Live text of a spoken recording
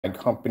My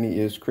company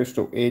is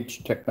Crystal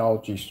Edge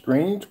Technology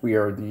Screens. We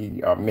are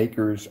the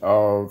makers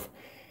of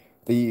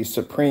the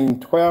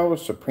Supreme 12,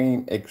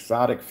 Supreme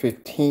Exotic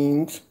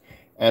 15s,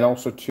 and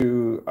also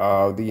to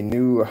the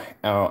new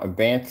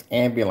Advanced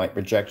Ambient Light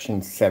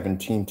Projection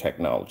 17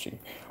 technology.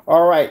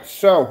 All right,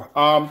 so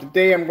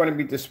today I'm going to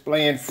be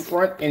displaying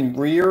front and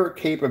rear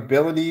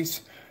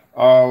capabilities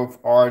of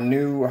our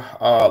new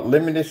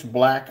Limitless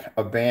Black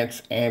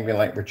Advanced Ambient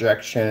Light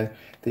Projection.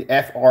 The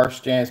FR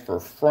stands for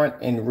front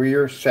and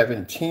rear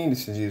 17.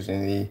 This is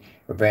using the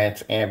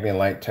Advanced Ambient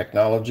Light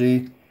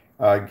technology.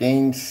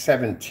 Gain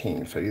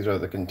 17. So these are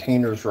the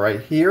containers right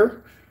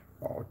here,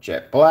 all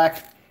jet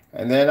black.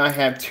 And then I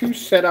have two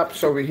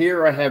setups over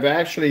here. I have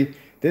actually,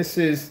 this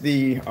is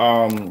the, it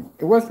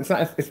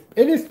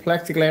is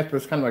plexiglass, but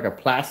it's kind of like a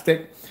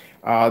plastic.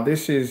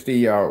 This is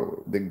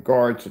the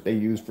guards that they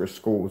use for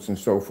schools and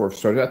so forth.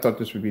 So I thought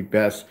this would be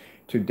best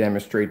to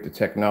demonstrate the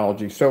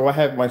technology. So I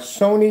have my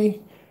Sony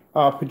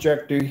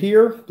projector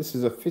here. This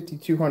is a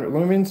 5200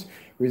 lumens.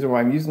 The reason why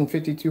I'm using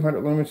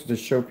 5200 lumens is to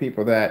show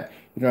people that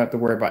you don't have to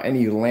worry about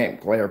any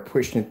lamp glare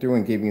pushing it through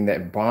and giving you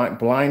that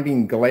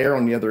blinding glare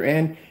on the other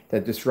end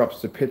that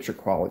disrupts the picture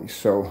quality.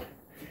 So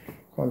I'm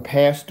going to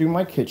pass through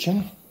my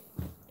kitchen,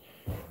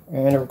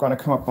 and we're going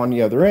to come up on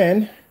the other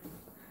end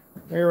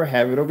where I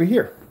have it over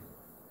here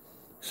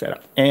set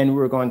up. And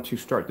we're going to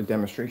start the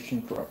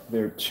demonstration for up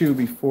there too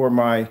before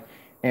my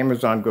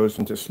Amazon goes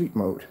into sleep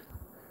mode.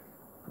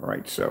 All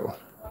right, so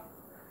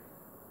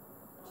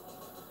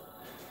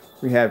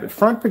we have it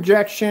front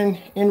projection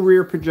and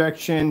rear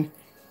projection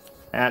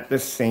at the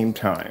same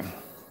time.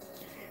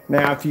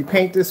 Now, if you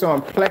paint this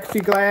on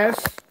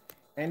plexiglass,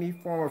 any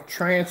form of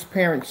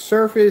transparent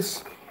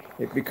surface,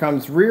 it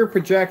becomes rear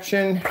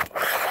projection.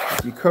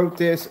 If you coat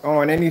this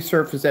on any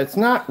surface that's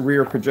not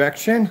rear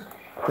projection,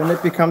 then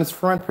it becomes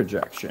front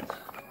projection.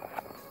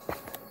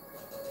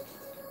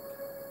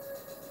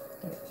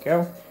 There you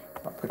go.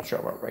 I'll put you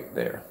up right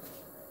there.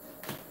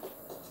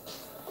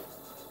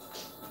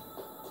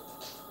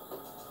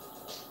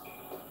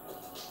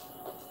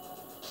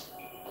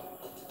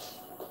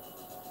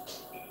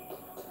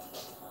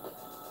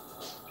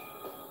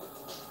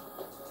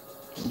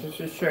 Just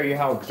to show you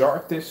how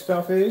dark this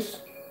stuff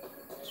is,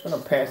 just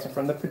going to pass it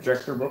from the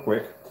projector real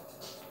quick.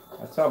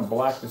 That's how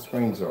black the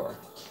screens are.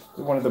 It's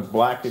one of the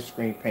blackest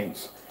screen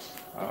paints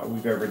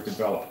we've ever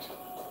developed.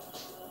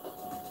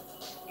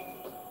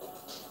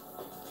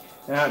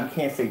 Now you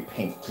can't say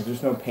paint because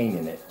there's no paint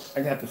in it. I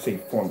have to say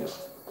formula.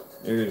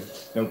 There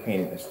is no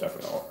paint in this stuff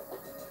at all.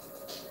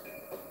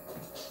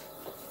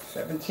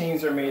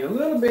 17s are made a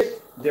little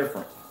bit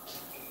different.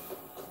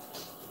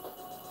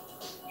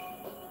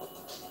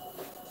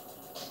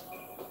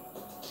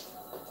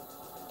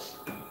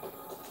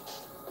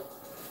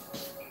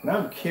 Now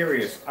I'm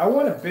curious. I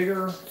want a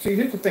bigger. See,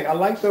 here's the thing. I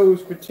like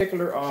those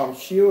particular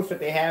shields that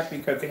they have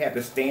because they have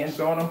the stands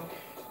on them.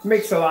 It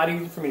makes it a lot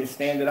easier for me to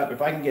stand it up.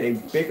 If I can get a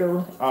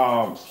bigger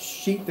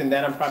sheet than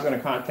that, I'm probably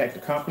going to contact the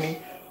company.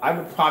 I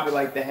would probably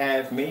like to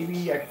have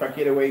maybe, if I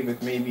get away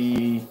with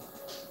maybe,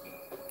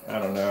 I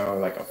don't know,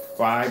 like a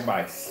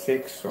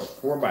 5x6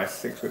 or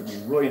 4x6 would be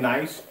really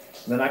nice.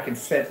 And then I can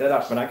set that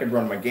up and I can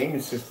run my gaming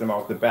system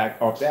off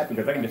that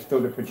because I can just throw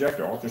the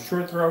projector off the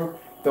short throw,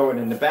 throw it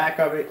in the back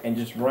of it, and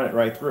just run it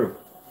right through.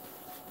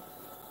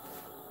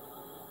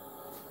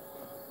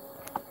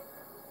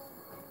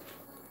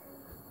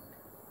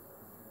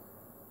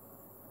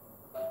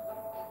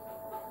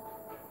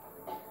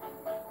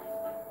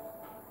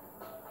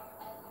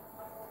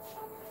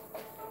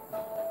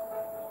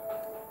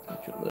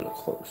 Get you a little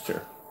closer.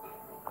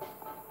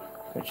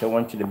 Which I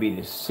want you to be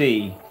to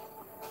see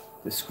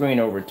the screen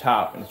over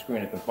top and the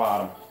screen at the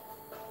bottom.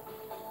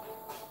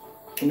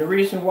 And the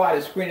reason why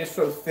the screen is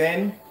so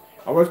thin,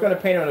 I was going to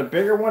paint on a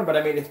bigger one, but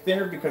I made it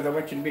thinner because I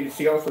want you to be to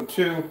see also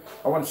too,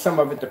 I want some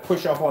of it to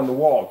push off on the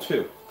wall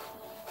too.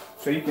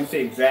 So you can see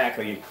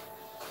exactly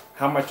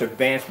how much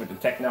advancement the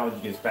technology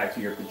gets back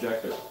to your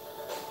projector.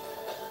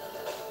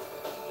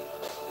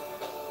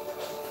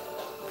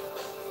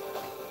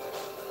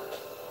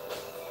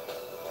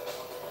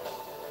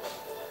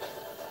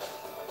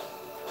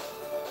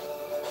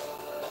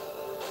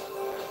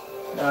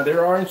 Now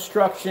there are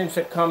instructions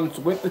that comes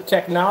with the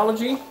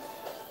technology.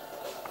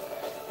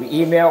 We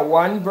email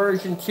one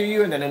version to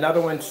you and then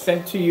another one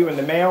sent to you in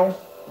the mail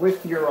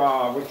with your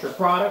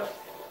product.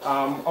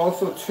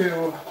 Also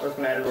too, I was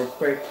going to add it real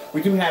quick,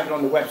 we do have it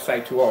on the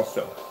website too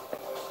also.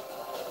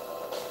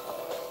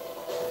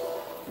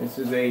 This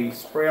is a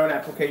spray-on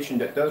application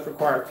that does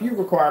require a few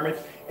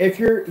requirements. If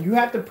you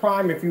have to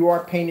prime if you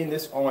are painting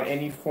this on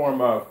any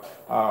form of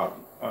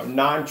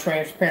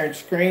non-transparent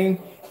screen.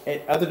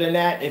 Other than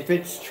that, if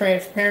it's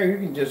transparent, you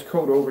can just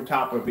coat over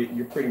top of it.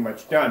 You're pretty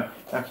much done.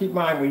 Now keep in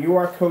mind, when you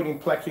are coating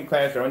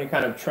plexiglass or any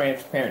kind of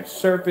transparent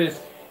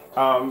surface,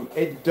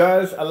 it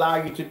does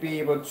allow you to be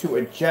able to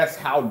adjust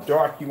how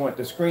dark you want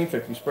the screen. So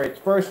if you spray it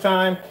the first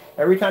time,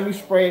 every time you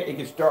spray it, it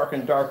gets darker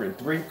and darker.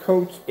 3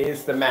 coats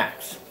is the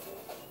max.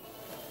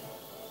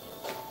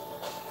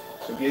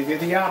 So it gives you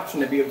the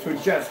option to be able to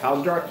adjust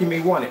how dark you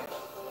may want it.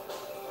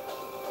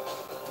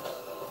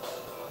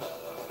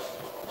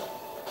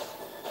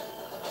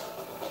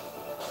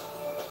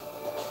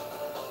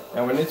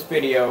 Now in this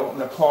video, I'm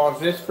going to pause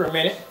this for a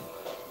minute,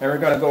 and we're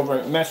going to go over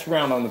and mess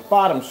around on the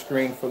bottom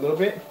screen for a little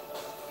bit.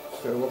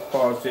 So we'll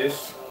pause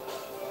this.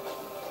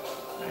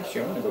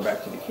 Actually, I'm going to go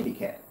back to the kitty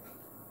cat.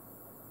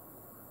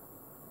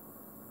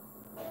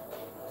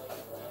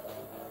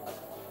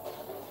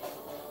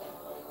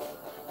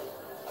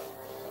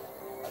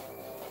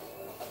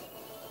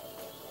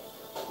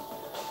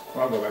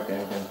 I'll go back to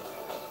anything.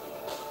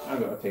 I'm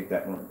going to take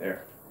that one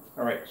there.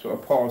 All right, so I'll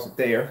pause it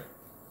there.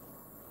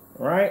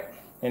 All right,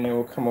 and then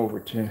we'll come over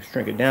to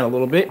shrink it down a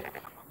little bit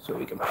so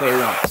we can play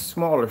around with a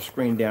smaller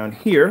screen down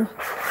here.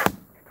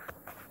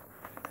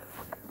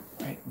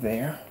 Right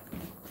there.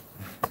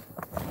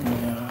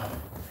 Now,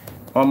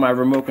 on my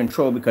remote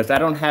control, because I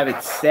don't have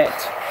it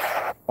set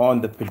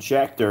on the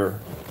projector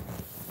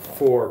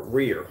for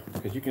rear,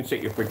 because you can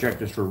set your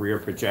projectors for rear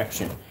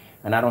projection,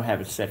 and I don't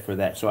have it set for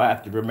that. So I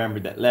have to remember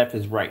that left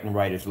is right and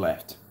right is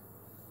left.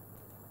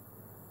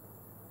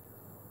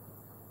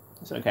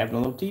 It's like having a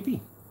little TV.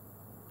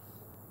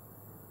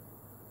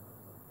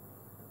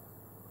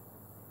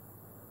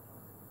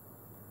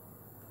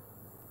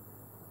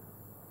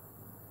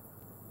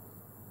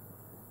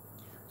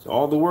 So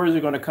all the words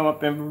are going to come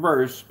up in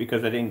reverse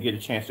because I didn't get a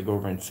chance to go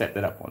over and set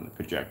that up on the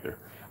projector.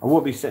 I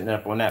will be setting it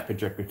up on that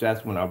projector, so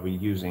that's when I'll be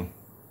using.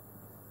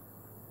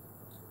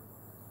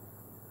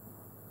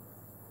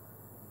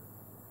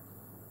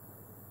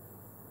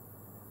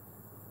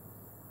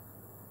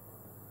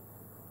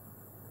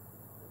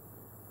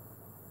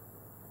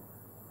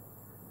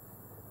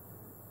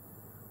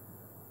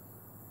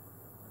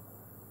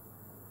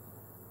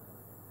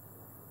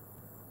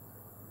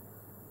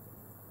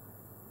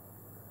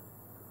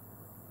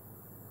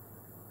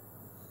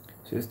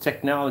 So this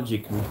technology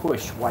can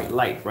push white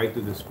light right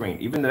through the screen.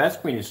 Even though that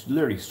screen is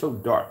literally so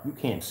dark, you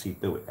can't see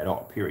through it at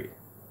all, period.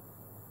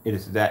 It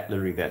is that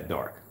literally that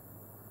dark.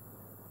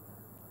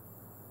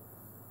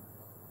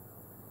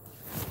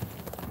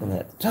 And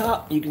at the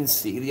top, you can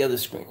see the other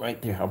screen right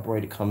there, how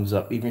bright it comes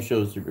up. Even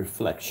shows the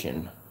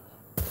reflection.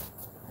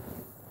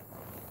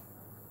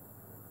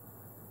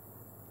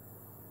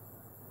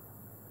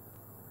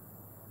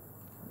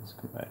 Let's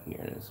come out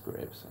here and let's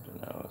grab something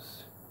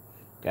else.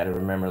 Got to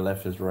remember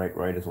left is right,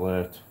 right is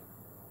left.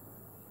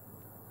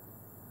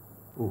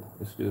 Ooh,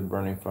 let's do the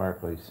burning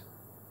fireplace.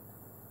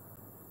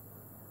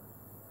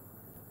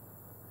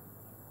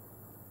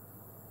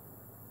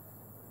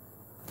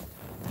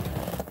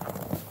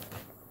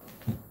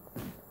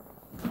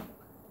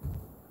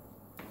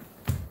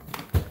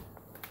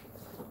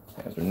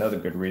 That's another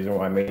good reason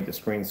why I made the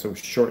screen so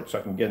short, so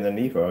I can get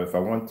underneath of it if I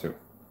want to.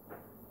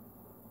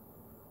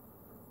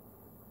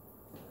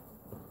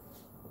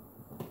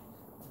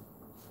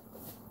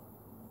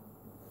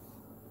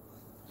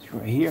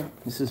 Right here,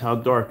 this is how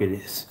dark it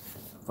is.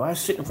 If I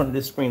sit in front of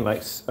this screen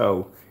like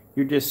so,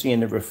 you're just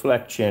seeing the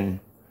reflection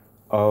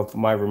of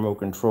my remote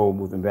control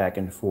moving back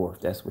and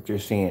forth. That's what you're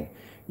seeing.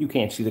 You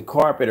can't see the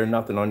carpet or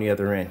nothing on the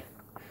other end.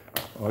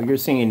 All you're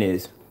seeing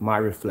is my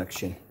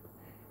reflection.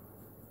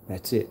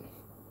 That's it.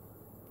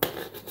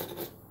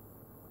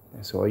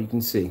 That's all you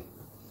can see.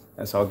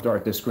 That's how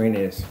dark the screen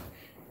is.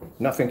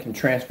 Nothing can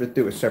transfer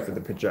through except for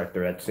the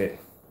projector. That's it.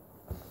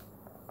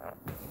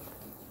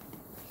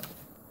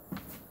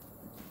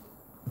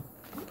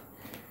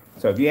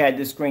 So if you had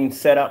this screen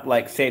set up,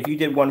 like say if you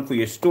did one for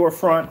your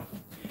storefront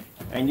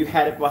and you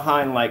had it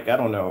behind, like, I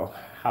don't know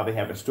how they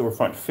have a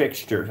storefront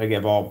fixture, they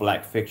have all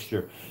black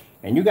fixture,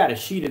 and you got a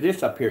sheet of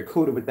this up here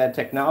coated with that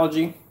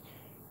technology,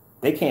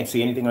 they can't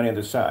see anything on the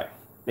other side.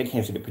 They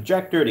can't see the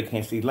projector, they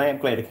can't see lamp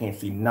glare, they can't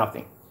see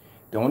nothing.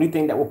 The only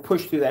thing that will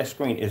push through that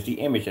screen is the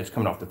image that's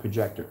coming off the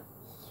projector.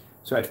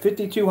 So at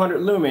 5200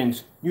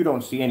 lumens, you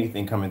don't see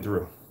anything coming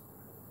through.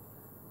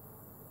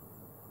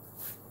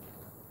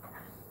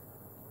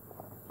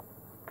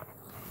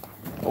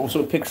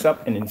 Also picks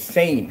up an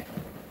insane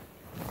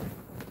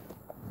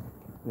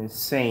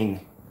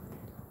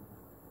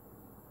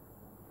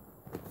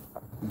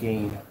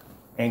gain,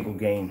 angle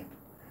gain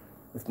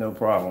with no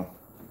problem.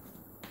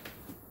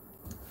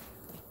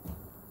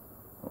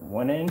 From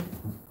one end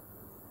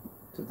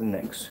to the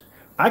next.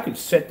 I could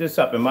set this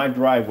up in my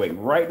driveway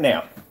right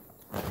now,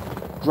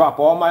 drop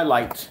all my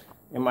lights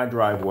in my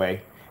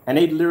driveway, and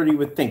they literally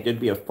would think there'd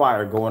be a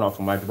fire going off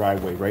in my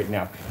driveway right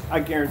now. I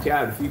guarantee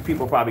I have a few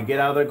people probably get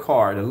out of their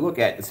car to look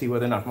at to see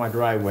whether or not my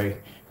driveway,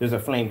 there's a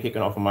flame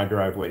kicking off in my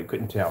driveway. They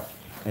couldn't tell.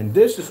 And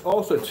this is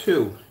also,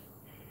 too,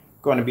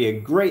 going to be a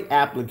great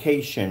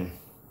application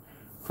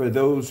for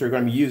those who are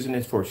going to be using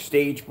this for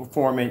stage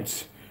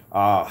performance,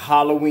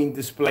 Halloween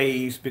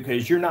displays,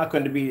 because you're not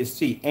going to be able to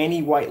see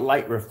any white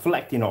light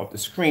reflecting off the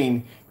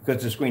screen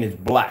because the screen is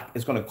black.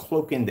 It's going to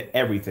cloak into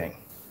everything.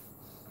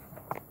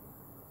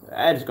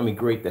 That is going to be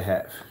great to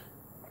have.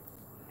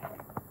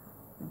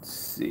 Let's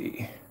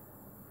see.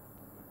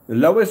 The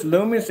lowest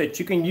lumens that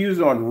you can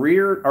use on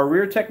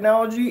rear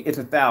technology is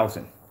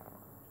 1,000.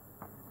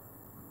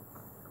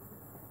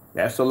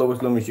 That's the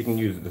lowest lumens you can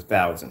use is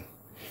 1,000.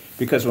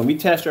 Because when we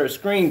test our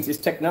screens, this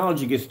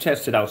technology gets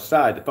tested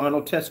outside. The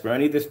final test for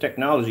any of this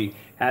technology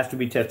has to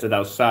be tested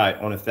outside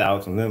on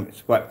 1,000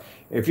 lumens. But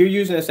if you're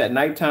using this at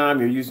nighttime,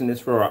 you're using this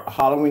for a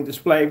Halloween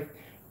display,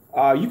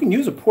 you can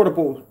use a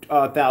portable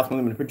 1,000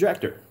 lumen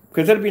projector,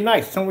 because it'll be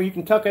nice. Somewhere you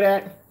can tuck it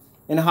at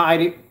and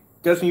hide it.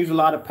 Doesn't use a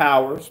lot of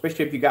power,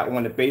 especially if you got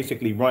one that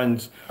basically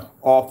runs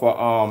off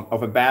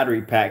of a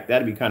battery pack.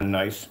 That'd be kind of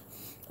nice.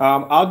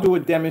 I'll do a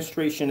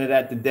demonstration of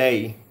that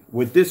today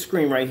with this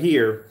screen right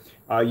here,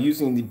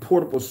 using the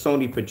portable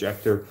Sony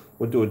projector.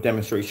 We'll do a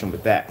demonstration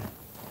with that.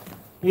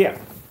 Yeah,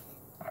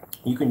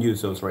 you can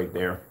use those right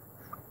there.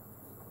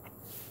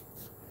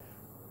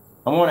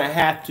 I'm gonna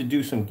have to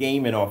do some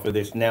gaming off of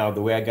this now,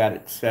 the way I got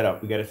it set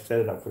up. We gotta set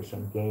it up for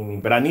some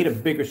gaming, but I need a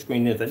bigger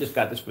screen than this. I just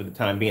got this for the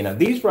time being. Now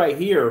these right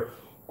here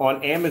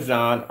on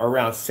Amazon are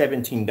around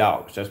 $17.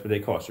 That's what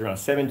they cost, around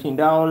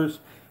 $17.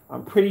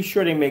 I'm pretty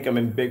sure they make them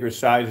in bigger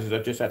sizes. I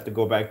just have to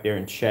go back there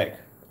and check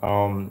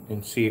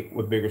and see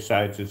what bigger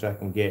sizes I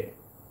can get.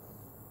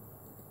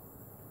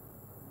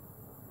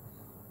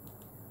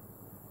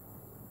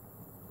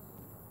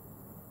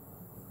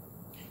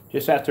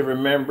 Just have to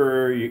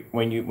remember,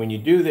 when you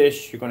do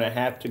this, you're going to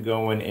have to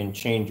go in and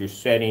change your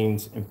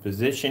settings and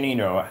positioning,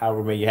 or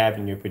however many you have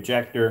in your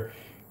projector.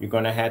 You're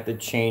going to have to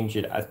change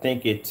it. I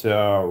think it's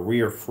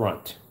rear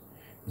front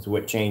is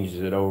what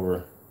changes it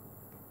over.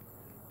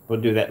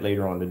 We'll do that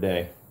later on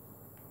today.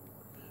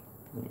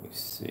 Let me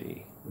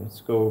see.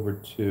 Let's go over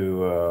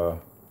to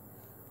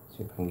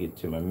see if I can get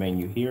to my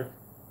menu here.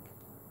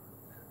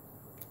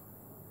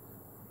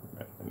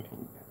 Right, the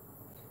menu.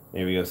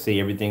 There we go. See,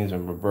 everything's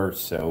in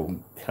reverse, so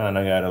kind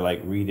of gotta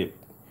like read it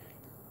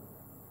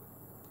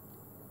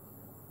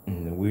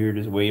in the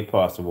weirdest way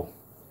possible.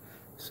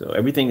 So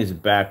everything is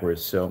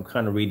backwards, so I'm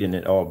kind of reading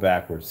it all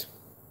backwards.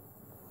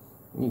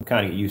 You can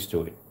kind of get used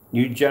to it.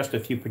 You adjust a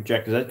few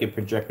projectors. I get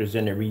projectors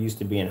in there. We used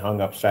to being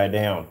hung upside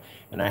down,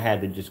 and I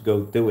had to just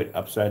go through it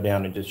upside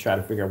down and just try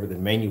to figure out where the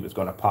menu was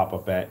going to pop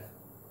up at.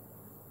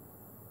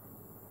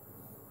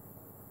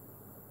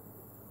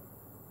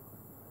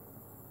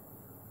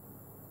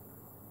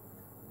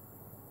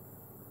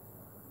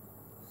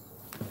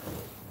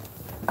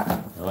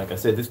 Like I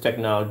said, this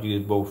technology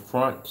is both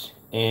front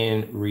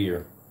and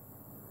rear.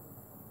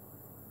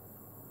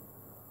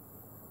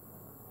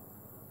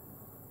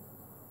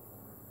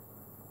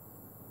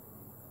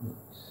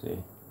 Let's see.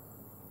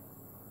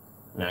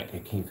 Now I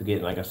keep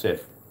forgetting, like I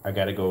said, I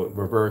got to go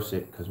reverse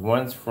it, because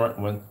one's front,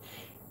 one.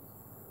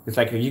 It's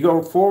like if you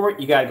go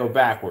forward, you got to go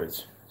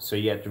backwards. So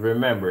you have to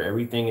remember,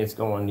 everything is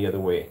going the other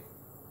way.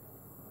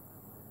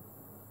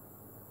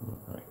 All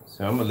right,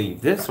 so I'm going to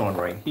leave this on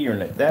right here and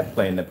let that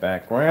play in the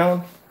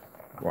background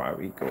while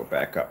we go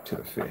back up to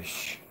the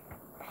fish.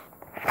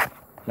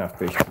 Not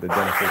fish, but the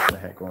demonstration I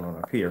had going on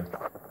up here.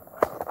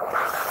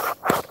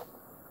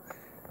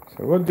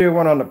 So we'll do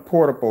one on the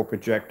portable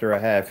projector I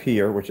have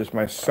here, which is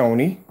my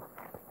Sony.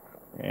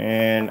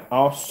 And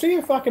I'll see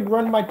if I can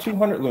run my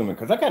 200 lumen,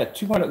 because I got a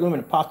 200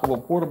 lumen possible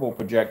portable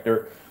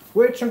projector,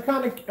 which I'm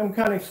kind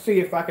of see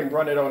if I can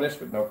run it on this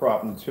with no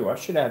problem too. I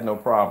should have no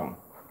problem.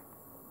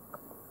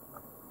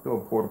 Do a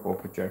portable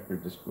projector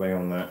display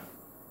on that.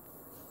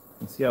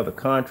 And see how the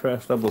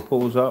contrast level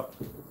pulls up.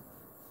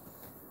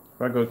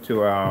 If I go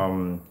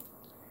to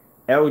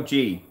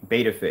LG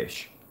Beta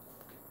Fish.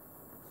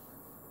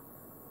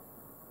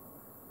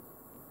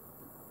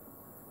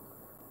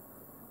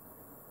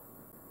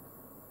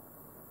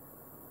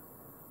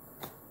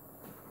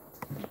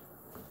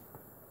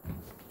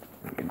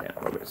 Get down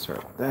a little bit, sorry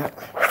about that.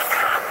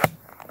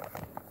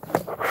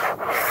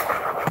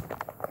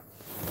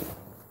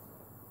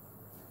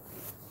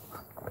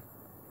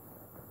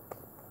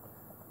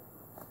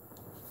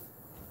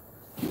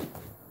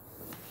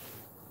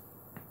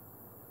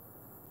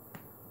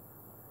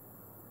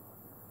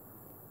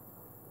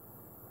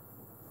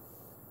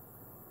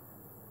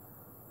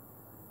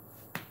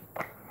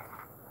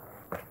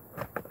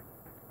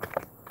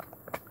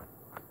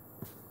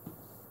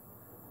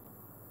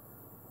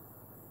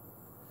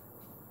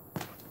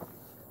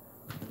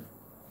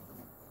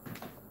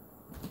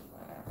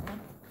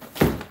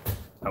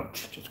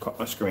 Ouch, just caught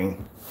my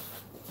screen.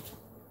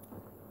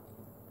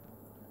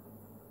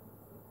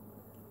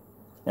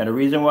 Now the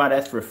reason why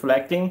that's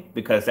reflecting,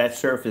 because that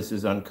surface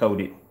is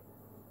uncoated.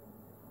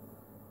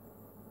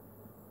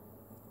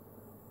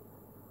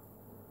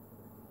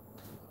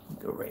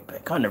 Go right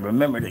back. Kind of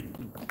remember to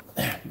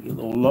be a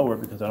little lower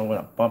because I don't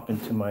want to bump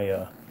into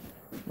my,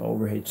 my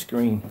overhead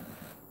screen.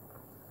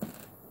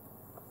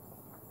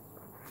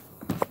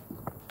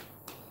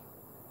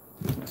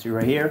 See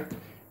right here?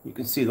 You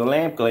can see the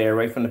lamp glare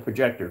right from the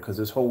projector because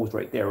there's holes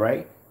right there,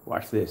 right?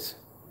 Watch this.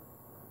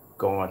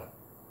 Gone.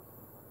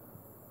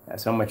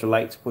 That's how much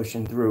light's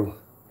pushing through.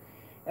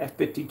 At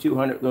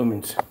 5200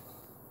 lumens.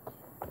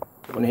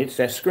 When it hits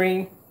that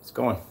screen, it's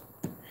gone.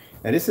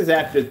 Now this is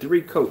after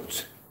 3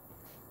 coats.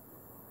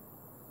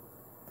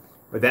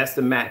 But that's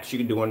the max you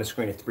can do on the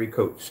screen at 3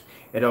 coats.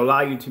 It'll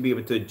allow you to be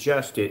able to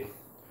adjust it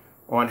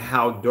on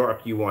how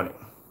dark you want it.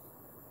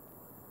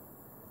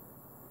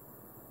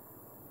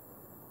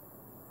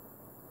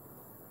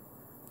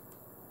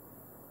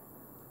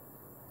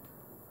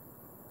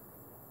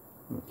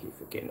 I keep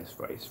forgetting it's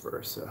vice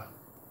versa.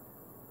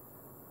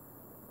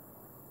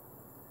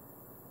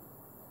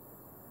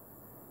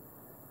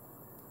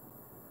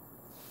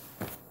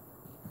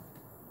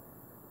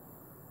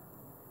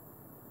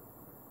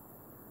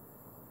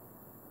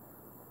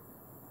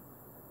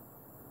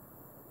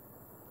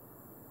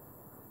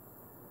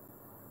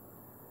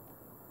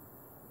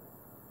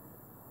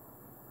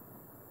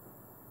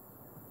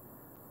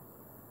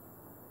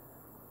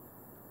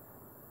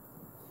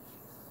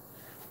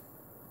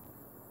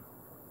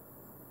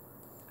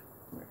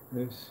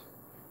 This.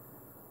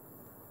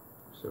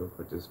 So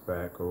put this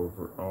back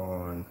over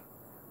on,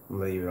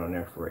 leave it on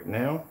there for right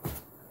now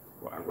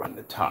while I run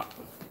the top.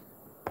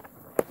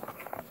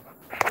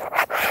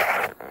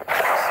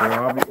 So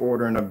I'll be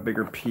ordering a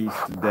bigger piece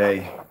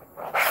today.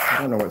 I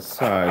don't know what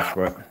size,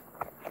 but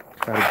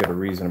try to get a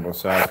reasonable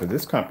size for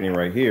this company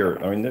right here.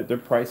 I mean, their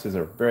prices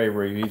are very,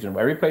 very reasonable.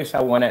 Every place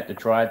I went at to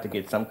try to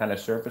get some kind of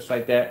surface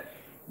like that,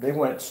 they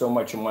wanted so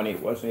much money,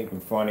 it wasn't even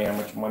funny how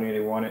much money they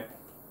wanted.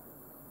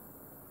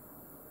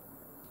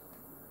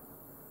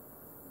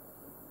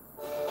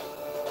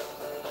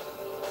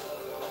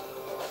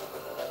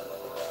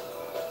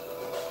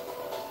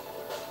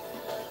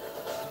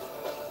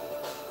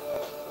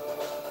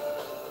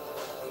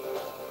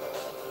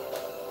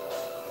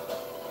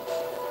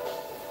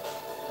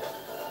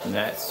 And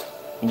that's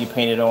when you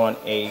paint it on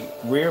a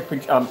rear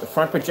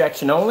front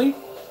projection only,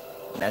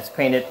 and that's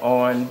painted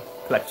on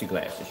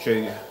plexiglass to show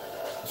you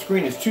the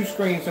screen is 2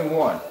 screens in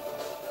one.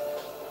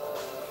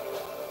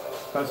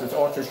 Plus it's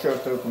ultra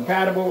short throw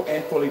compatible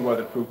and fully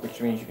weatherproof, which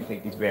means you can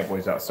take these bad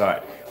boys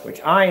outside,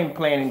 which I am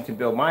planning to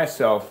build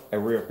myself a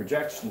rear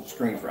projection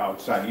screen for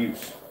outside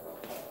use.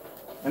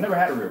 I never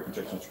had a rear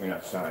projection screen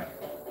outside.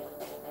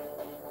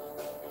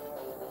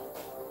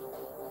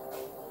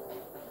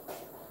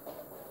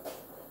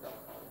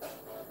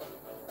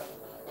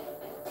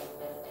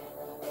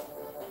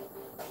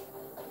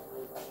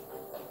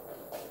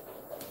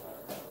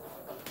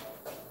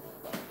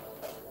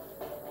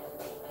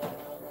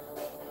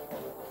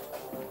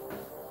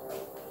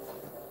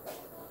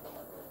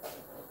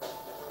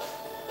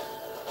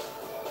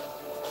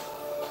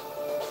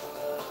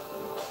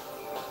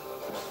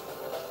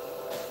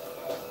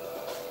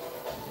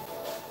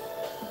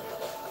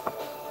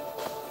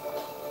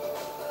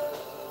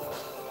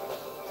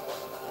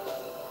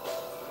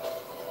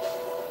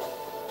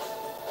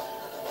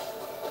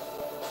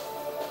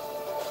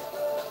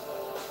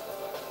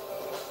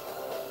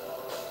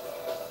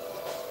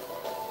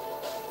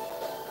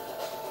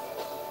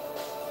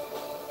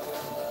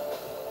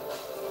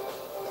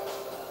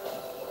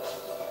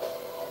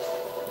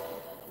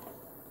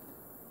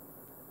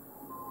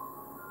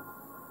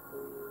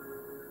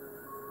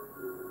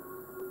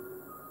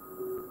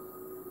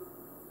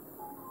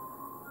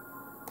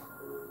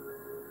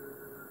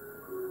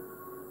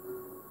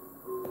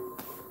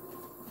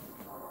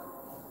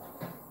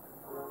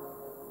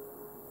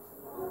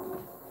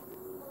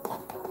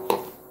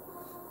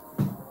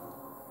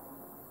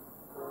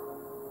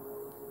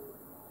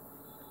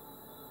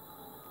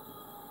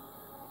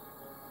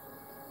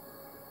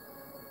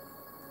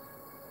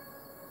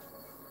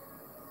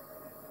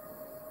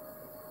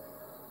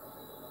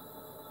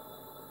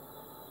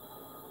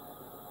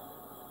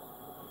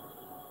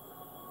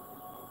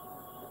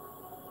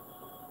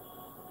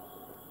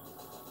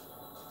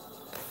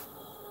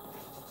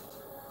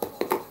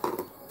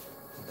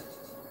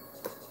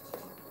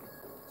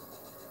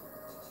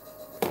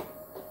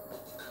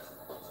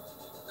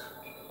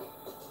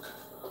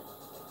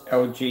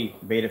 LG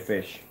Beta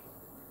Fish.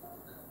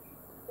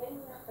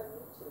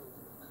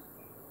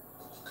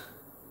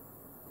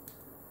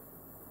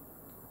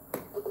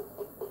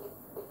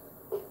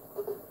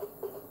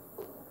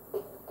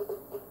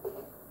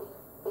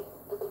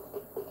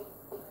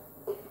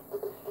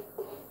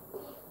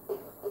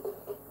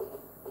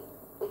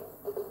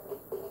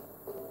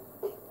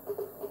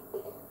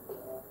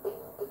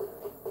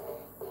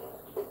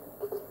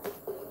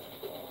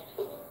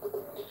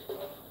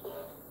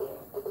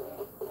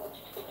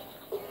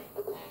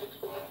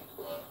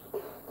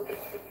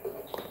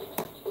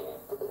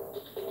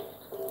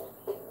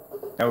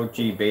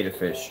 LG Beta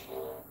Fish.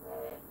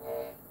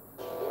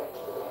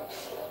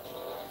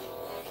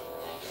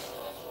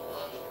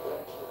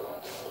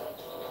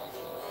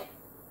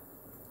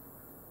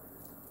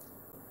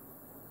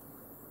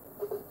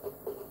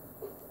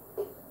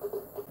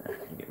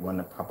 You get one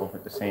to pop up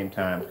at the same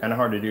time. It's kind of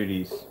hard to do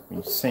these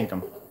when you sync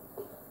them.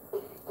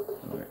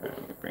 Let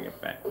me bring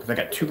it back because I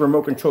got 2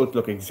 remote controls that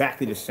look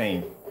exactly the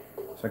same.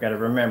 So I got to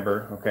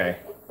remember. Okay.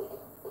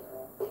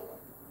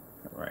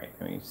 All right.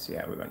 Let me see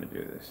how we're going to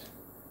do this.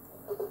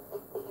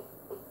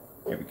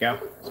 There we go.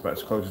 That's about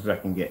as close as I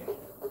can get.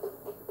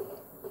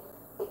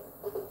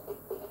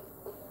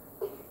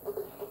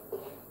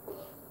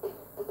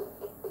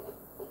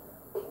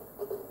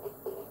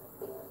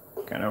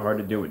 Kind of hard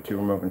to do with 2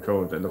 remote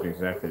controls that look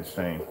exactly the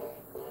same.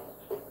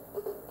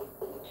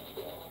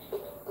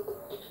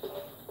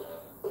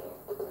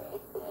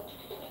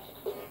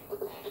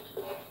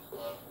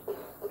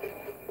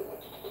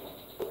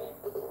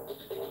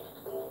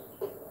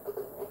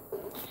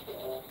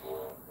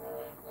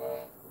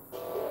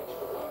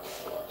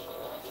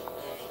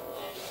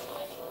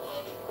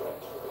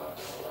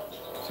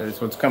 So this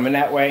one's coming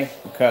that way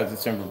because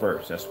it's in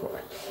reverse, that's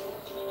why.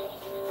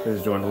 Because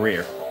it's doing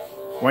rear.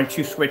 Once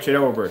you switch it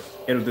over,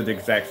 it'll do the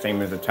exact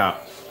same as the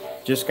top.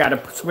 Just got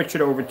to switch it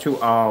over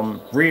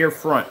to rear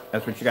front.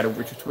 That's what you got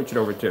to switch it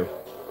over to.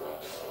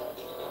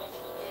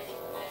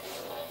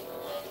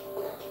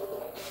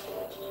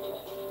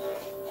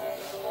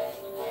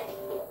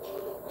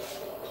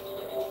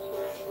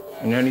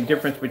 And the only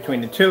difference between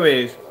the two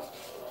is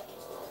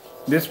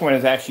this one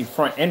is actually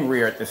front and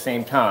rear at the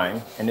same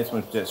time, and this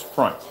one's just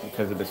front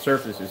because of the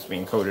surface it's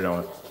being coated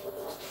on.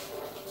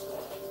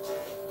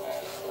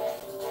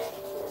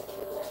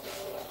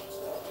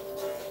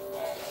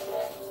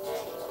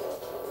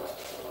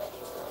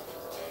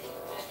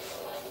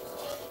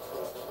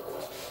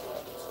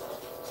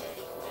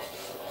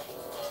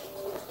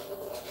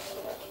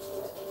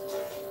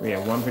 We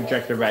have one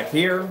projector back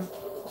here,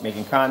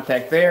 making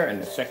contact there,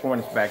 and the second one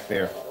is back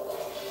there.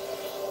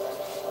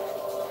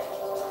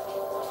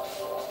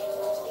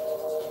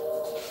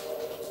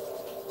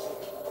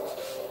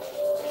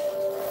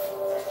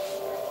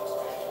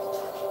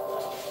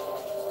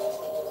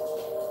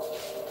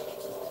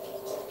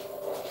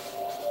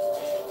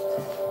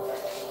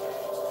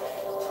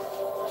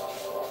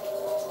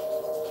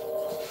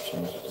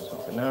 Change it to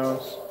something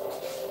else.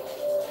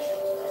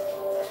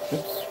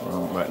 Oops,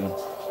 wrong button.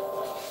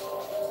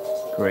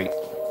 Great.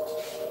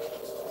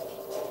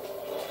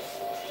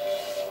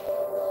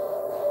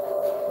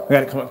 We got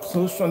to come up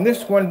close on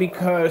this one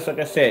because, like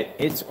I said,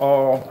 it's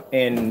all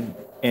in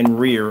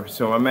rear.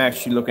 So I'm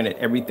actually looking at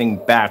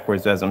everything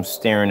backwards as I'm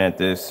staring at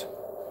this.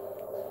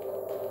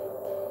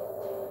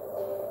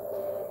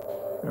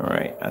 All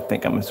right, I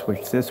think I'm gonna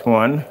switch this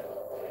one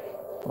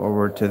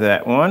over to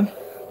that one.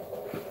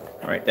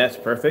 All right, that's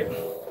perfect.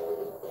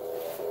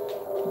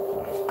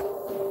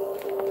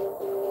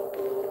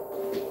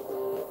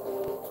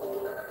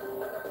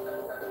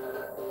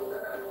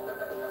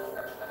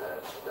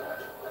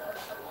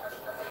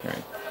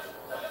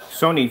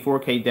 Sony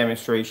 4K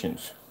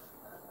demonstrations.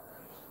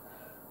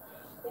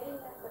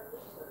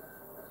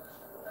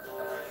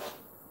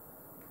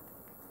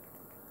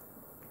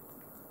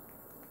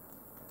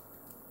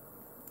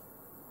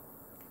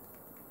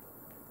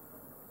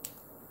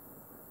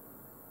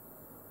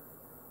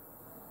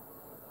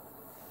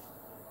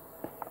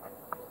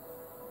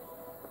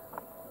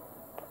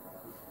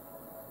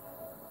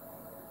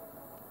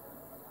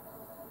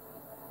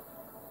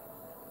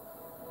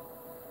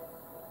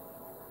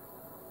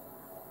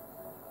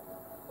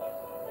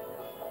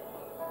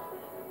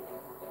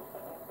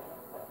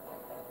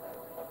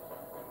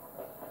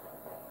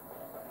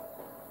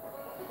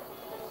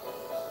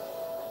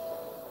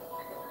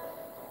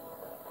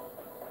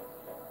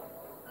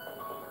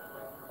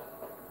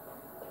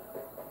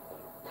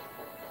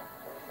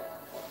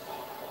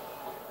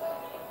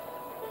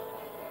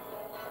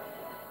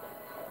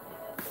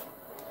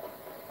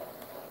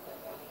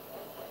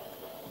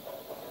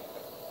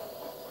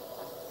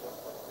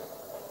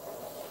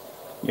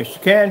 Yes,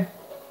 you can.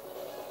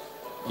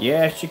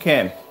 Yes, you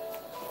can.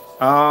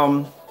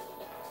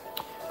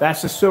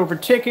 That's a silver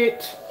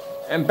ticket.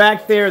 And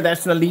back there,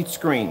 that's an elite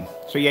screen.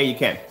 So yeah, you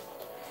can.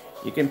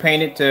 You can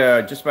paint it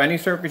to just about any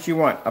surface you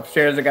want.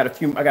 Upstairs, I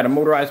got a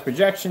motorized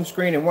projection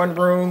screen in one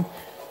room,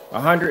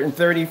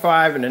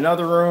 135 in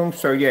another room.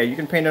 So yeah, you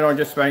can paint it on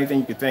just about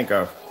anything you can think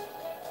of.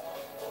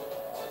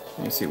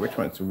 Let me see which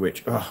one's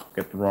which. Oh,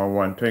 got the wrong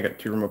one. I got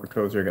two remote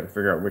controls here. I got to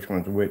figure out which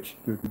one's which.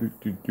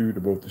 They're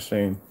both the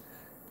same.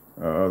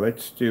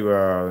 Let's do,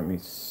 let me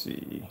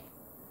see.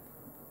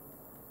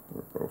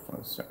 We're both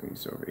on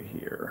these over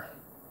here.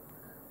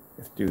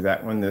 Let's do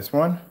that one, this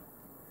one.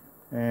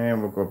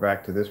 And we'll go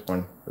back to this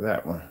one for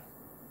that one.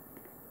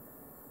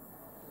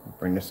 I'll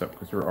bring this up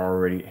because we're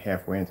already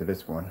halfway into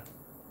this one.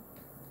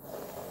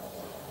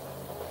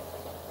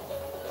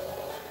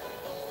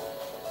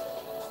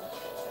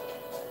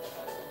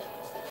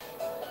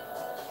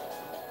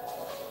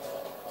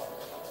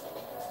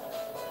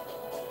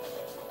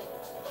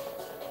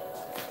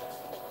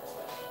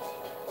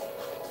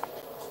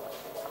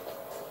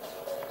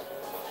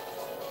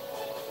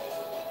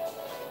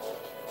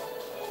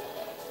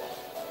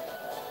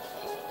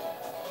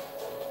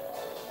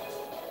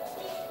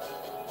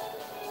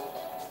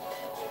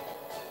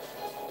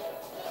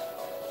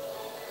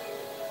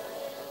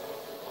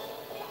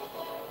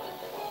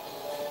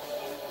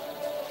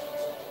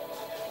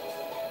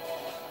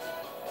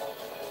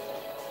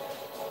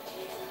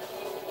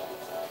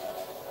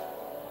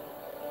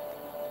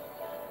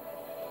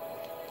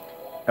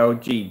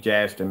 LG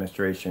Jazz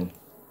demonstration.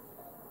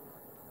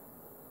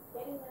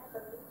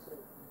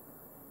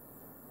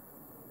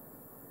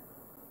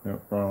 No,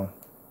 wrong.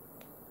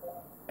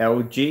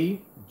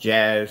 LG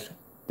Jazz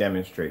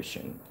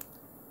demonstration.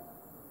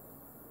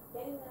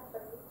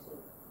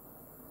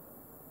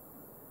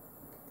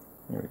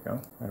 There we go.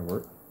 That'll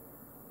work.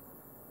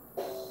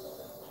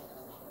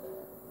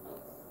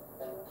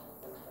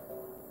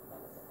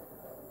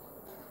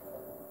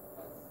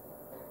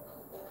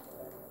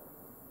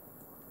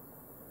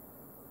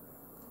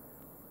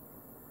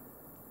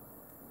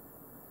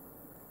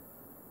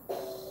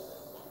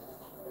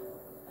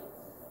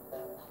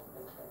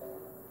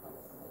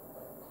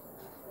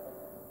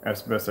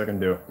 That's the best I can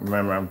do.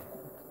 Remember,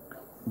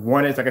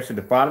 one is, like I said,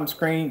 the bottom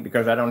screen,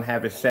 because I don't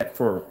have it set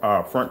for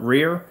front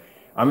rear.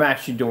 I'm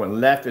actually doing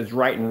left is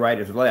right and right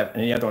is left,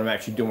 and the other one I'm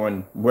actually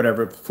doing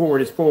whatever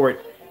forward is forward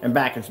and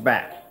back is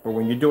back. But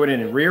when you do it in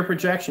the rear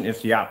projection,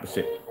 it's the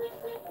opposite.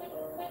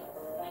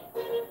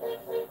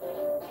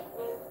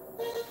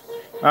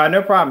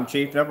 No problem,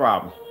 Chief, no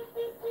problem.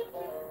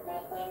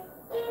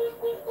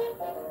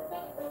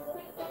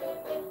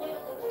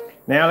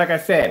 Now, like I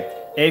said,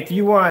 if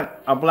you want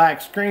a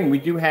black screen, we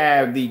do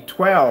have the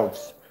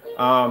 12s.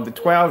 The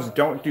 12s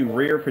don't do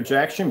rear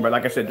projection, but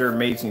like I said, they're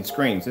amazing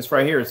screens. This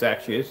right here is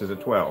actually, this is a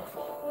 12.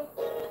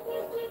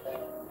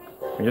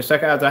 And just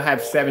like as I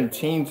have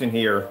 17s in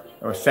here,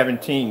 or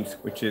 17s,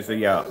 which is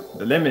the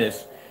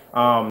Limitless,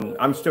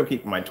 I'm still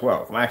keeping my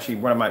 12. I'm actually,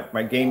 one of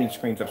my gaming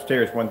screens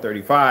upstairs,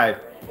 135,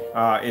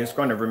 is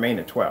going to remain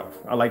a 12.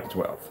 I like the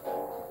 12.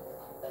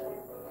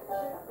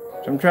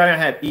 So I'm trying to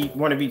have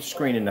one of each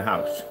screen in the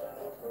house.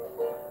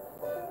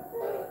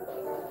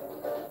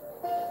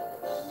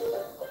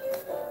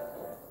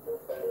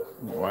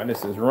 While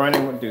this is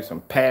running, we'll do some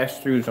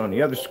pass-throughs on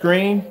the other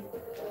screen.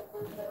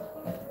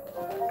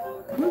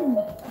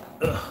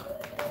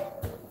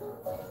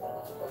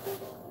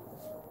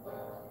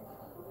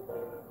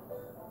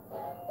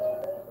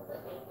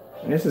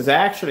 And this is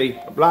actually,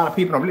 a lot of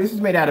people don't believe, this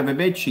is made out of a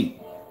bed sheet.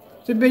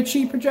 It's a bed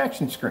sheet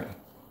projection screen.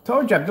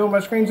 Told you I'm doing my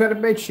screens out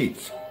of bed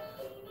sheets.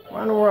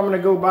 Well, I know where I'm gonna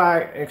go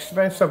buy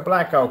expensive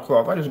blackout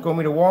cloth. I just go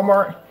me to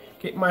Walmart,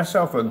 get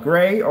myself a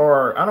gray,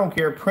 or I don't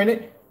care,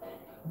 printed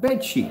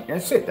bed sheet.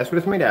 That's it. That's what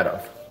it's made out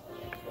of.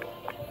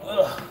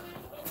 Ugh.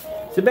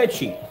 It's a bed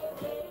sheet.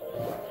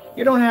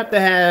 You don't have to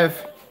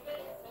have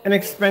an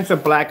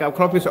expensive blackout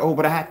cloth. You say, oh,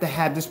 but I have to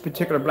have this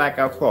particular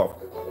blackout cloth.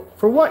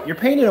 For what? You're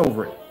painting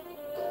over it.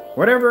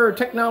 Whatever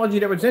technology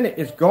that was in it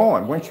is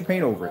gone once you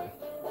paint over it.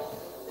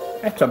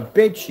 That's a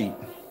bed sheet.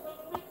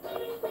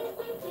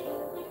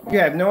 You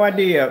have no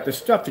idea the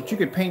stuff that you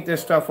could paint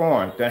this stuff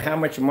on, how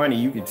much money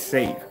you could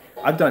save.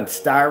 I've done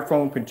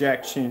styrofoam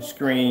projection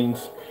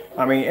screens.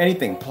 I mean,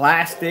 anything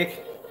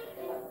plastic.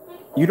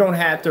 You don't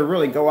have to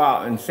really go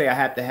out and say, I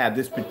have to have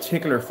this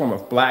particular form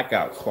of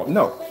blackout cloth.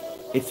 No,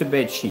 it's a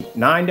bed sheet.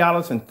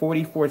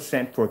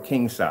 $9.44 for a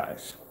king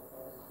size.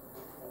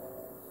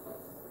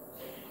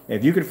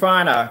 If you could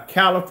find a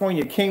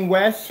California King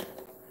West,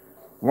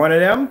 one of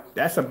them,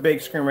 that's a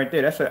big screen right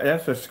there.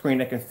 That's a screen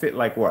that can fit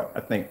like what?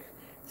 I think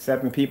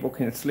 7 people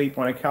can sleep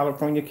on a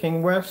California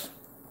King West.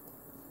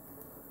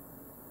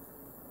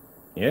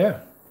 Yeah.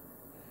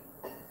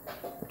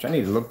 Which I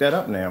need to look that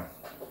up now.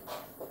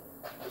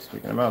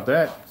 Speaking about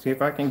that, see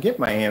if I can get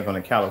my hands on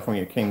a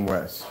California King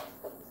West.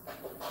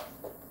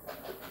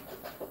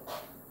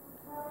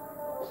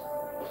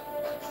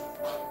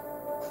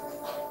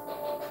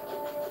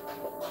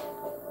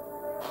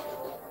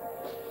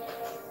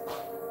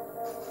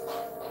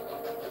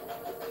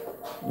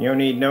 You don't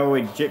need no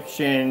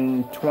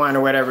Egyptian twine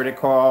or whatever they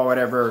call,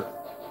 whatever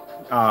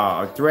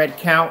thread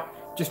count.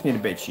 Just need a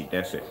bed sheet.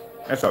 That's it.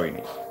 That's all you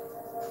need.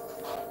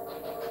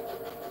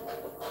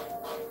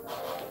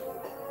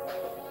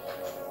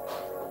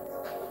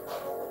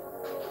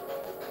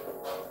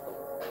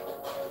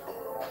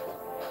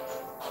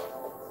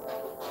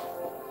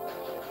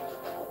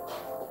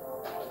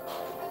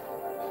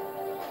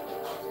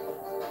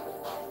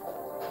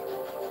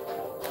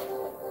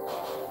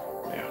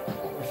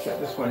 Shut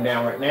this one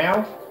down right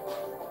now,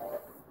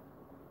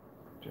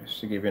 just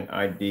to give you an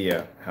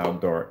idea how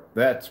dark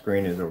that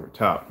screen is over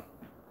top.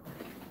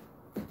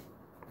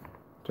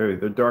 Tell you,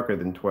 they're darker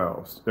than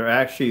 12s. They're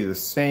actually the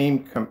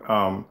same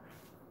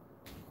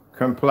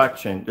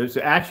complexion.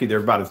 They're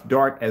about as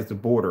dark as the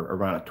border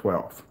around a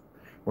 12,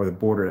 or the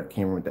border that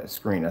came with that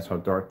screen. That's how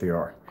dark they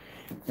are.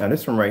 Now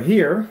this one right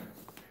here,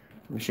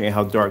 let me show you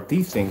how dark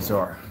these things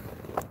are.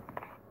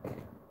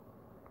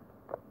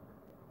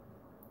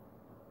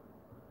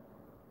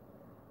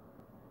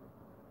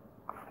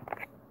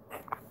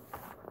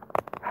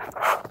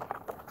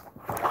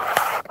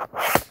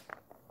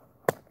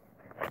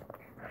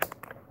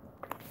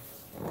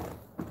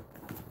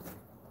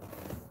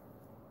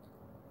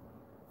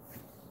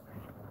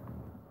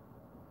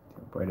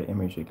 The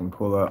image you can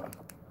pull up.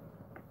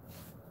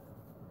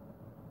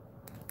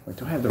 Wait,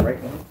 do I have the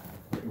right one?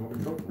 Remote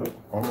control? Nope.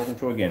 Remote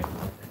control again.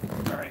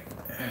 All right.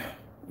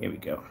 Here we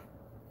go.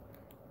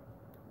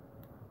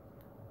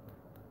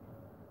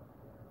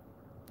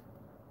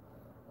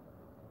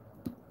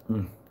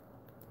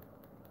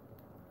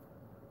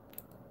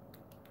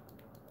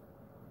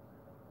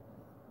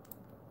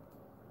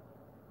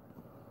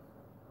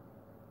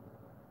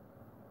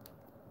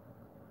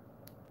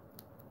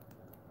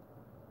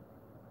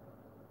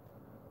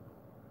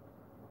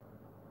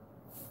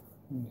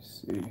 Let me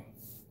see.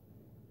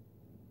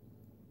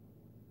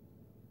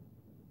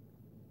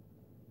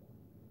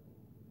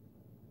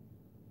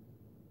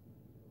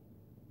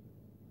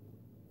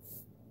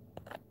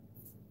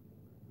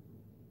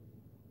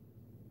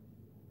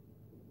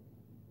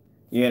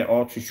 Yeah, the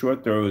ultra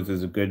short throws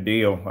is a good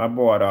deal. I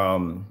bought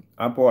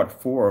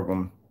 4 of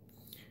them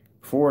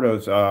before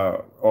those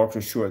ultra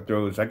short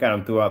throws. I got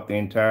them throughout the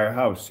entire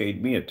house.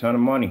 Saved me a ton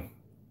of money.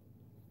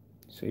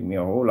 Saved me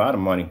a whole lot of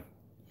money.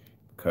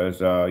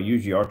 Because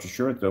usually ultra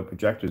short throw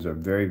projectors are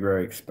very,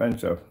 very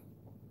expensive.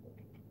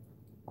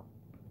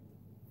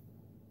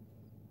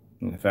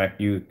 In fact,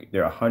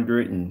 they're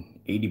 $180,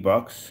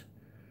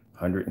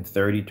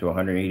 $130 to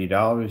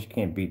 $180. You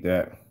can't beat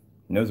that.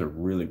 And those are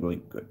really, really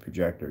good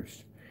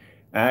projectors.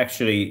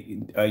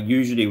 Actually,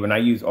 usually when I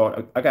use,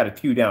 I got a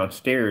few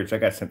downstairs. I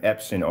got some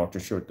Epson ultra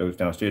short throws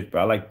downstairs, but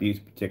I like these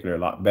particular a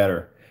lot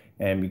better.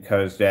 And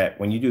because that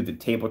when you do the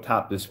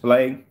tabletop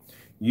display,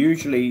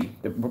 usually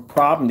the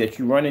problem that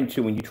you run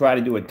into when you try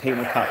to do a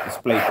tabletop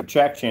display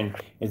projection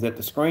is that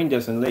the screen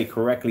doesn't lay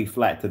correctly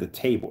flat to the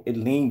table. It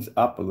leans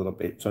up a little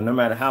bit. So no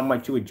matter how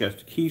much you adjust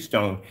the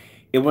keystone,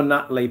 it will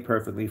not lay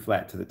perfectly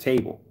flat to the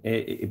table.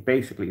 It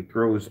basically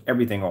throws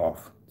everything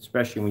off,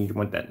 especially when you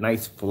want that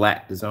nice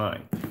flat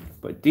design.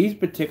 But these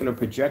particular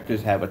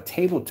projectors have a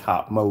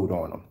tabletop mode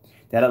on them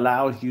that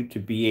allows you to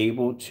be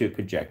able to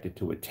project it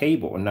to a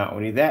table. And not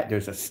only that,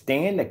 there's a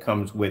stand that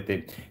comes with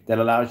it that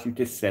allows you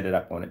to set it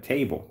up on a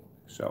table.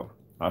 So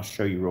I'll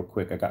show you real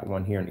quick. I got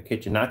one here in the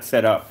kitchen, not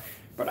set up,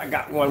 but I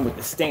got one with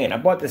the stand. I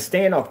bought the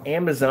stand off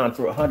Amazon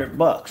for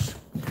 $100.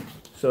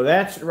 So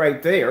that's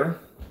right there,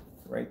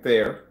 right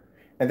there.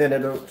 And then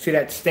it'll, see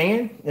that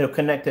stand? It'll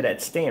connect to that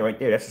stand right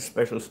there. That's a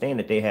special stand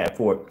that they have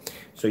for it.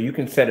 So you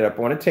can set it up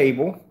on a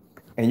table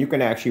and you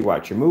can actually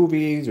watch your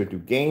movies or do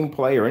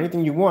gameplay or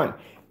anything you want.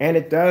 And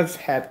it does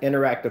have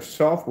interactive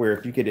software.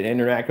 If you get an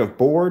interactive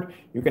board,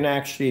 you can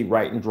actually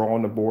write and draw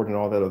on the board and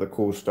all that other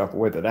cool stuff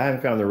with it. I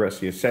haven't found the rest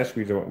of the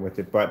accessories that went with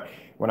it, but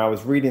when I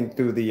was reading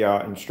through the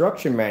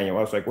instruction manual,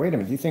 I was like, wait a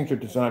minute, these things are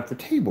designed for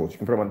tables. You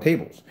can put them on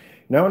tables.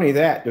 Not only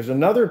that, there's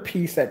another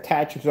piece that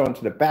attaches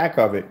onto the back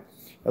of it.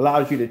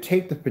 Allows you to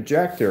take the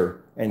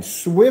projector and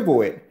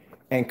swivel it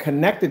and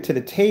connect it to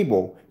the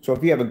table. So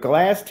if you have a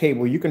glass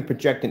table, you can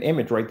project an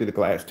image right through the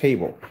glass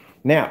table.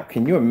 Now,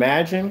 can you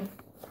imagine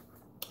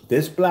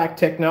this black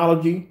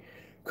technology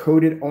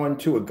coated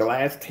onto a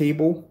glass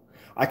table?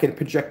 I can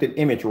project an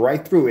image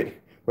right through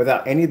it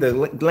without any of the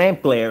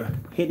lamp glare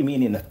hitting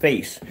me in the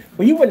face.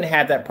 Well, you wouldn't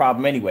have that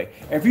problem anyway.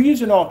 And if you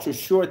use an ultra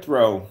short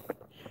throw,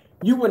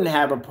 you wouldn't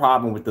have a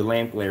problem with the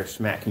lamp glare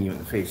smacking you in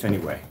the face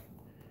anyway.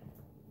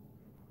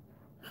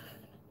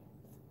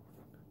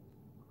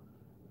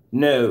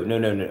 No.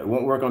 It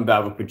won't work on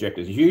valve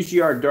projectors. Usually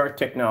our dark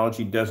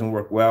technology doesn't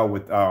work well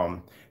with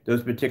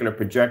those particular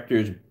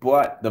projectors,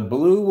 but the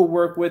blue will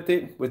work with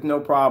it with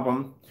no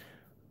problem.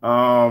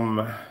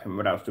 And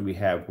what else do we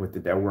have with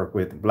it that work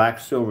with? Black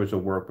silvers will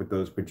work with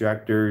those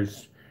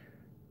projectors.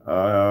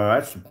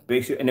 That's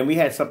basic. And then we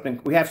have something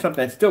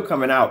that's still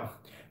coming out.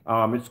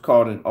 It's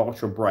called an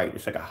ultra bright.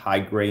 It's like a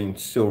high grain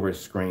silver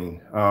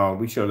screen.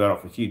 We showed that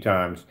off a few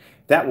times.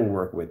 That will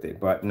work with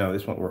it, but no,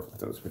 this won't work with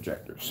those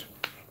projectors.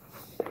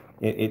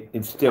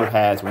 It still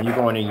has, when you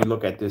go in and you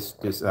look at this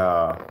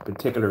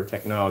particular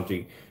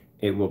technology,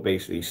 it will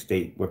basically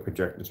state what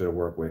projectors it'll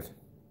work with.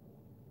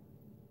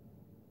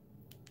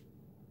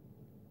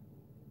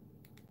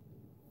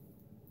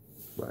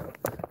 But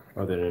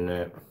other than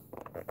that,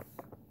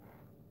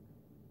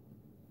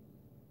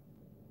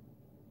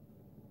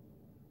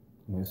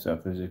 this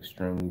stuff is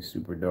extremely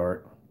super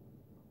dark.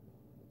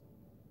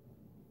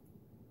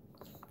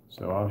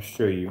 So I'll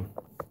show you.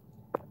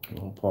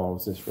 I'll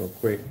pause this real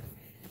quick.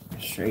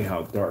 Show you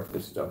how dark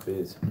this stuff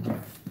is.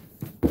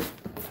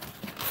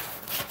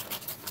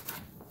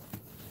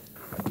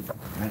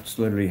 That's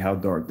literally how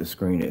dark the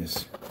screen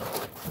is.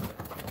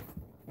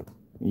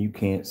 You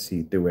can't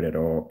see through it at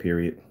all,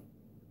 period.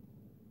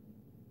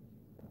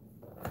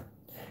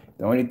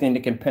 The only thing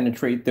that can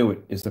penetrate through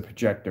it is the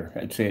projector.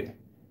 That's it.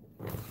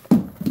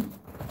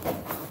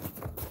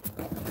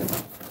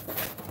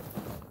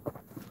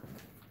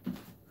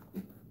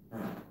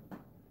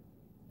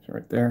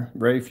 Right there,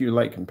 very few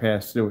light can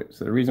pass through it.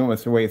 So the reason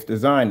was the way it's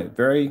designed, that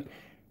very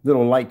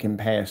little light can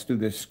pass through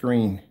this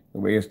screen the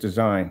way it's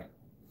designed.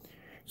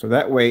 So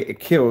that way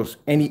it kills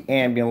any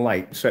ambient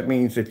light. So that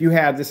means if you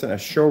have this in a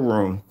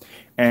showroom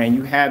and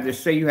you have this,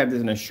 say you have this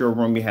in a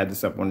showroom, you have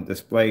this up on a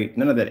display,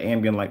 none of that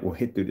ambient light will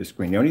hit through the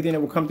screen. The only thing that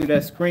will come through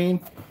that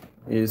screen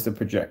is the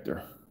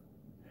projector.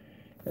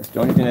 That's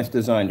the only thing that's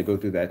designed to go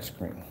through that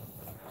screen.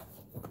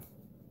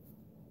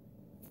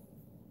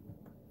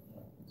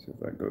 So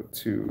if I go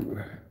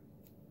to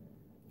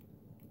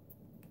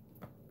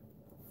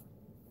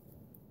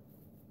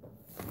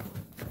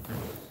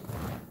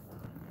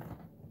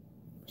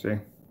see?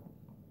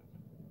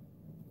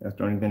 That's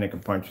the only thing that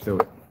can punch through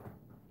it.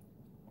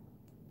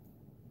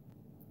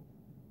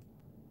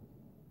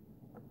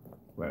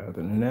 But other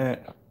than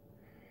that,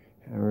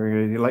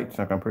 the light's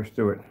not gonna push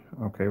through it.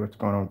 Okay, what's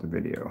going on with the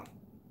video?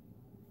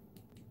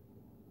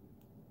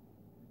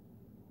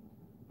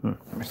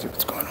 Let me see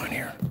what's going on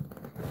here.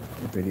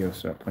 The video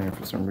stopped playing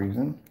for some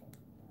reason.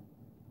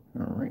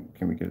 All right,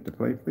 can we get it to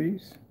play,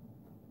 please?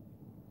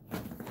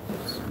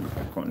 Let's see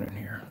what's going on in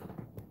here.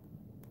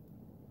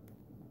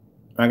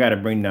 I got to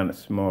bring down a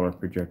smaller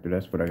projector.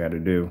 That's what I got to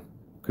do.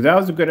 because that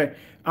was a good.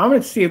 I'm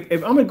gonna see if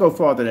I'm gonna go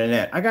farther than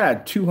that. I got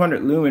a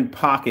 200 lumen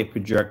pocket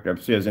projector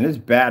upstairs, and it's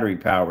battery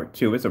powered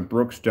too. It's a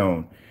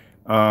Brookstone,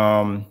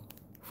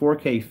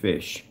 4K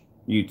fish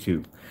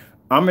YouTube.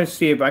 I'm gonna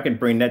see if I can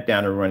bring that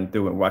down and run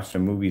through and watch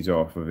some movies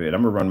off of it.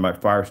 I'm gonna run my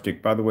Fire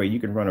Stick. By the way, you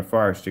can run a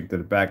Fire Stick to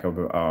the back of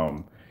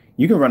a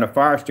you can run a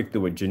Fire Stick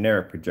through a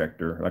generic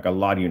projector, like a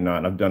lot of you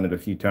not. I've done it a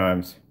few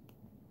times.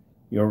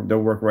 They'll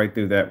work right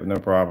through that with no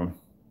problem.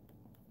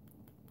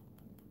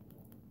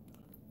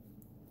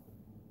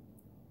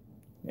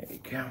 There you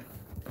go.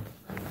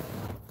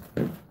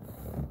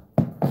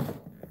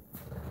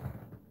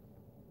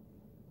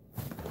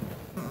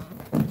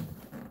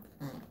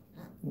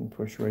 And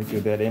push right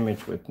through that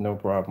image with no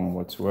problem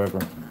whatsoever.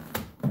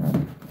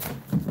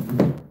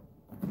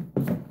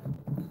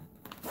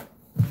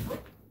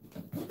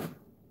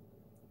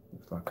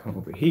 If I come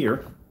over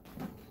here,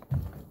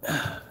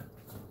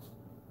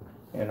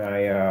 and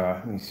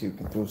let me see if we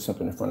can throw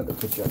something in front of the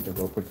projector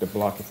real quick to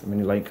block it from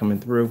any light coming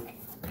through.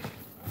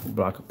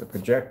 Block up the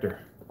projector.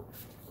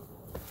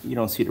 You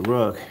don't see the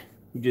rug.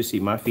 You just see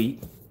my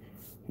feet,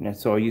 and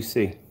that's all you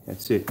see.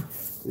 That's it.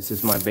 This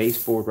is my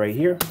baseboard right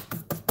here.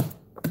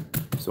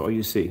 That's all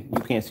you see.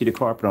 You can't see the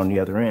carpet on the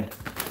other end.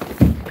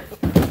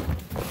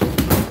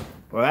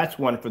 Well, that's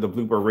one for the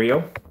blooper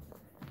reel.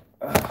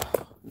 Oh,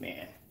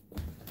 man.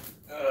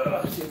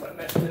 See if I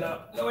messed it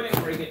up. No, I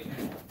didn't break it.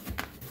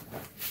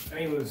 Let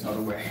me move this out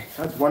of the way.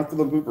 That's one for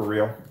the blooper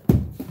reel.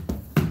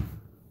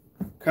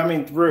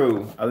 Coming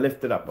through, I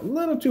lifted up a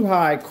little too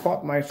high,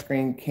 caught my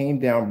screen, came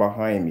down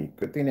behind me.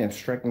 Good thing it didn't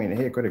strike me in the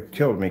head. Could have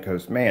killed me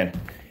because, man,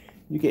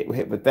 you get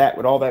hit with that,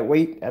 with all that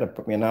weight, that'd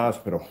put me in the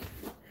hospital.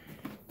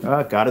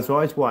 God is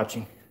always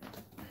watching.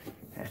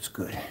 That's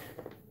good.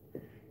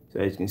 So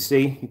as you can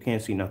see, you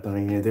can't see nothing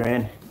on the other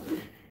end.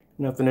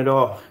 Nothing at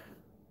all.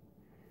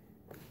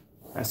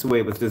 That's the way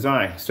it was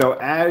designed. So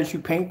as you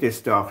paint this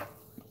stuff,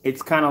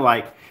 it's kind of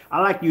like, I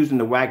like using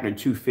the Wagner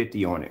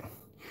 250 on it.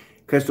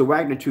 Because the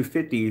Wagner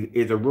 250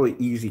 is a really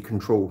easy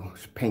control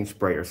paint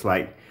sprayer. It's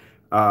like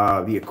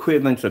the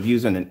equivalent of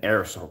using an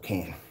aerosol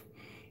can.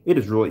 It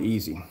is really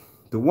easy.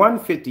 The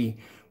 150,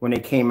 when they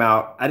came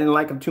out, I didn't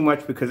like them too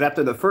much because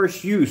after the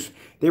first use,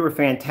 they were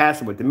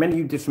fantastic. But the minute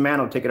you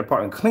dismantle, take it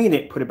apart and clean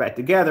it, put it back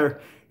together,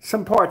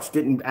 some parts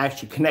didn't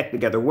actually connect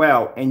together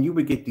well. And you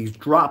would get these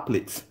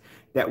droplets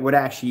that would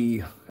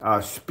actually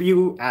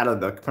spew out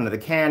of the front of the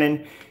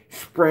cannon,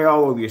 spray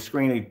all over your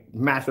screen.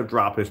 Massive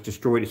droplets,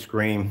 destroy the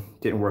screen.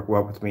 Didn't work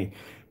well with me.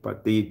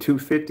 But the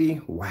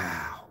 250,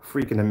 wow,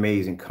 freaking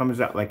amazing. Comes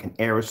out like an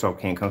aerosol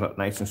can, comes out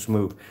nice and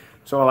smooth.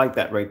 So I like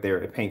that right there.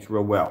 It paints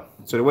real well.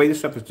 So the way this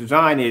stuff is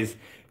designed is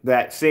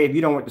that, say if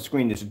you don't want the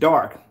screen this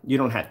dark, you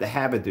don't have to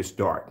have it this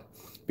dark.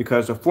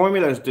 Because the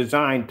formula is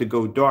designed to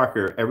go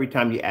darker every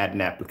time you add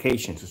an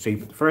application. So say you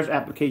put the first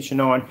application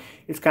on,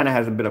 it kind of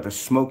has a bit of a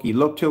smoky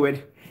look to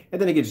it. And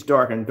then it gets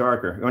darker and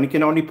darker. You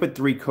can only put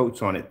 3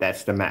 coats on it.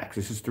 That's the max.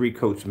 This is 3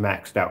 coats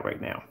maxed out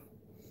right now.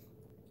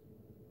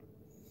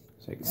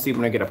 So you can see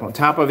when I get up on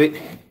top of it,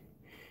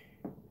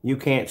 you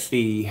can't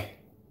see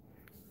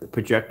the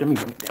projector. Let me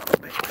bring it down a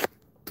little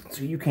bit.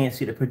 So you can't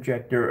see the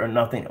projector or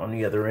nothing on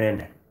the other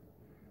end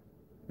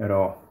at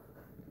all.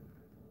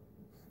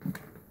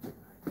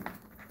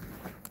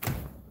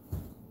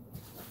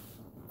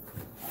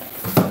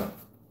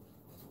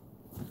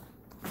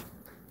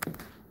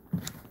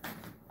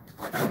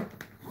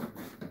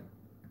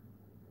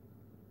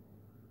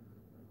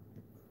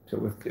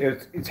 So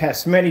it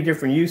has many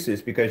different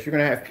uses because you're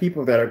going to have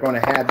people that are going to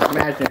have,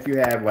 imagine if you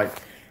have like,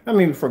 I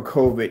mean, before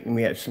COVID, and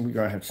we're going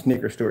to have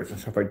sneaker stores and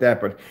stuff like that,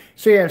 but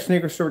say you have a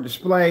sneaker store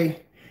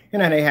display,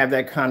 and then they have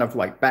that kind of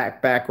like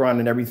background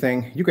and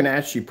everything, you can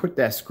actually put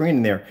that screen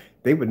in there.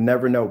 They would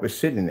never know it was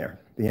sitting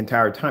there the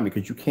entire time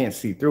because you can't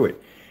see through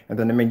it. And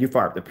then, I mean, you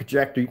fire up the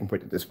projector, you can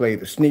put the display,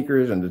 the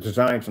sneakers and the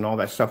designs and all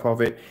that stuff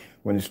of it.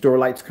 When the store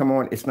lights come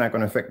on, it's not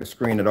going to affect the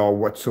screen at all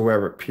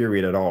whatsoever,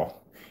 period at all.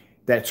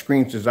 That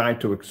screen's designed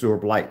to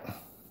absorb light.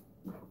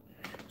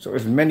 So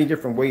there's many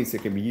different ways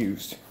it can be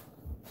used.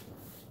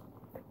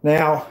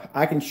 Now,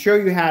 I can show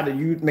you how to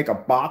make a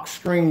box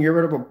screen. You're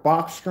rid of a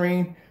box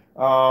screen.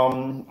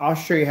 I'll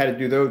show you how to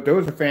do those.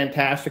 Those are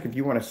fantastic if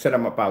you want to set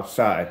them up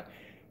outside.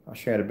 I'll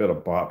show you how to build a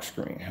box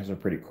screen. Those are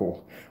pretty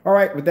cool. All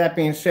right, with that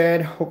being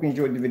said, hope you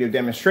enjoyed the video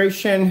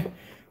demonstration.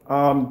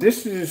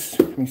 This is,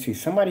 let me see,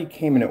 somebody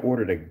came in and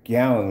ordered a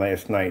gallon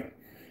last night.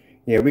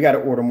 Yeah, we got to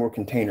order more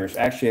containers.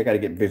 Actually, I got to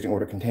get busy and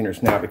order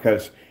containers now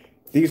because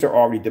these are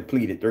already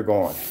depleted. They're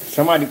gone.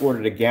 Somebody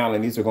ordered a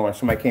gallon. These are gone.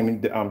 Somebody came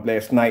in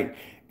last night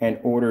and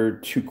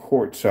ordered 2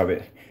 quarts of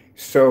it.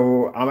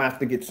 So I'm going to have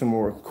to get some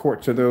more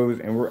quarts of those,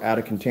 and we're out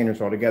of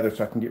containers altogether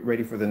so I can get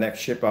ready for the next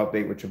ship out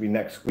date, which will be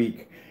next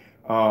week.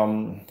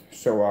 I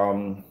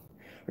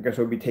guess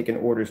we'll be taking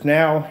orders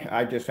now.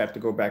 I just have to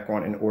go back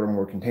on and order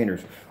more containers.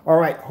 All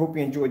right, hope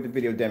you enjoyed the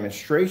video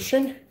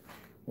demonstration.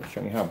 I'll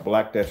show you how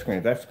black that screen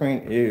is. That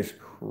screen is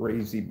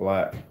crazy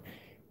black.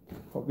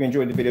 Hope you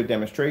enjoyed the video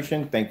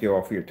demonstration. Thank you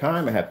all for your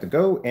time. I have to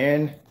go,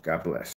 and God bless.